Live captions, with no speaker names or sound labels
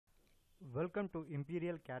Welcome to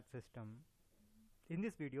Imperial CAD system. In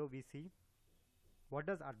this video we see what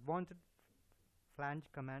does advanced flange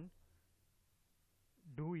command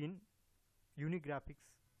do in Unigraphics.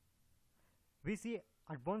 We see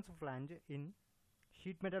advanced flange in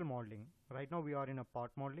sheet metal modeling. Right now we are in a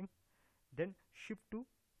part modeling. Then shift to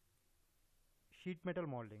sheet metal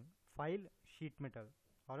modeling, file sheet metal,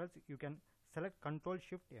 or else you can select Ctrl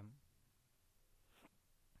Shift M.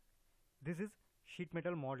 This is sheet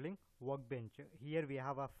metal modeling workbench. Here we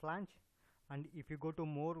have a flange, and if you go to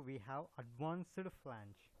more we have advanced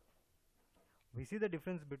flange. We see the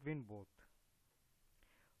difference between both.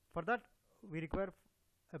 For that we require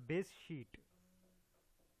a base sheet.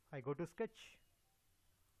 I go to sketch,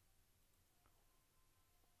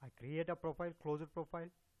 I create a profile, close it profile.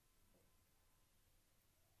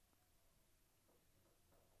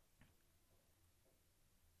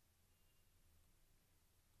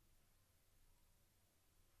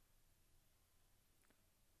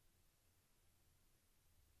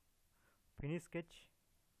 Finish sketch,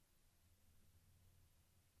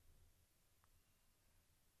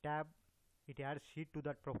 tab, it adds sheet to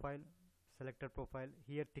that profile, selected profile.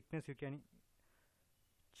 Here thickness you can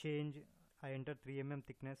change. I enter 3 mm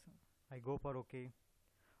thickness, I go for OK.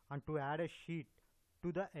 And to add a sheet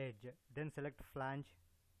to the edge, then select flange.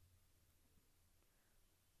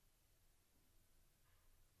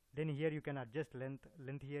 Then here you can adjust length.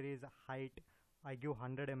 Length here is height, I give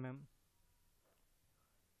 100 mm.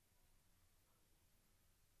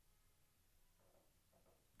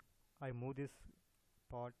 I move this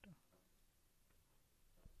part.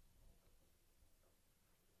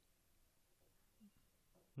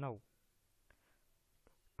 Now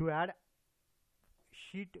to add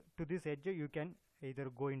sheet to this edge, you can either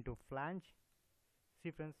go into flange. See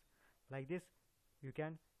friends, like this you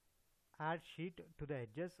can add sheet to the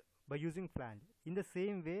edges by using flange. In the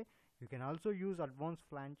same way you can also use advanced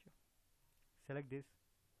flange. Select this,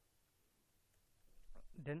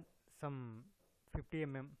 then some 50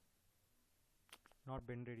 mm, not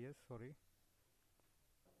bend radius, sorry,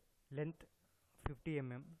 length 50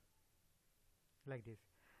 mm, like this.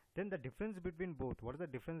 Then the difference between both, what is the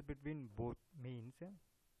difference between both means,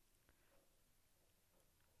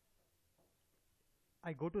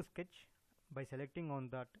 I go to sketch by selecting on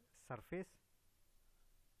that surface.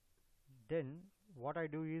 Then what I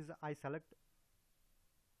do is I select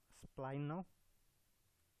spline now.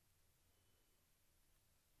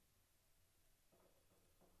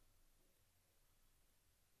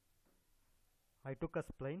 I took a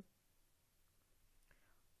spline.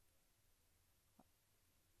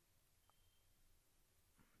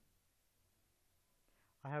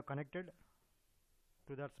 I have connected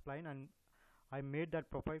to that spline and I made that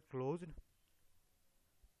profile closed.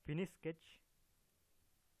 Finish sketch.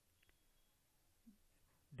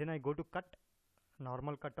 Then I go to cut,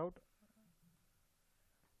 normal cutout,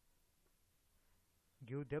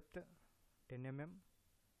 give depth 10 mm.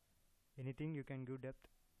 Anything you can give depth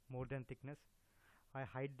more than thickness. I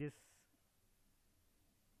hide this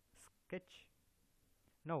sketch.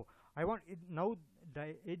 Now I want it, now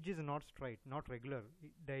the edge is not straight, not regular,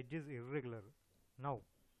 the edge is irregular. Now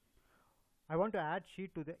I want to add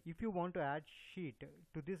sheet to the, if you want to add sheet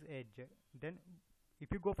to this edge, then if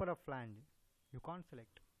you go for a flange you can't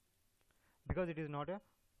select because it is not a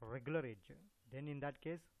regular edge. Then in that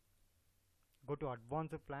case go to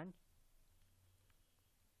advanced flange,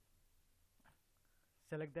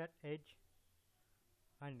 select that edge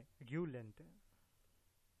and give length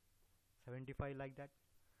 75 like that,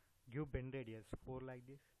 give bend radius 4 like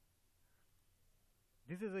this.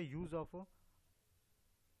 This is a use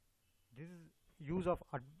of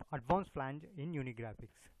advanced flange in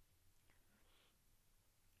Unigraphics.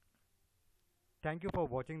 Thank you for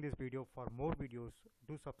watching this video. For more videos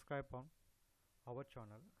do subscribe on our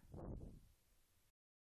channel.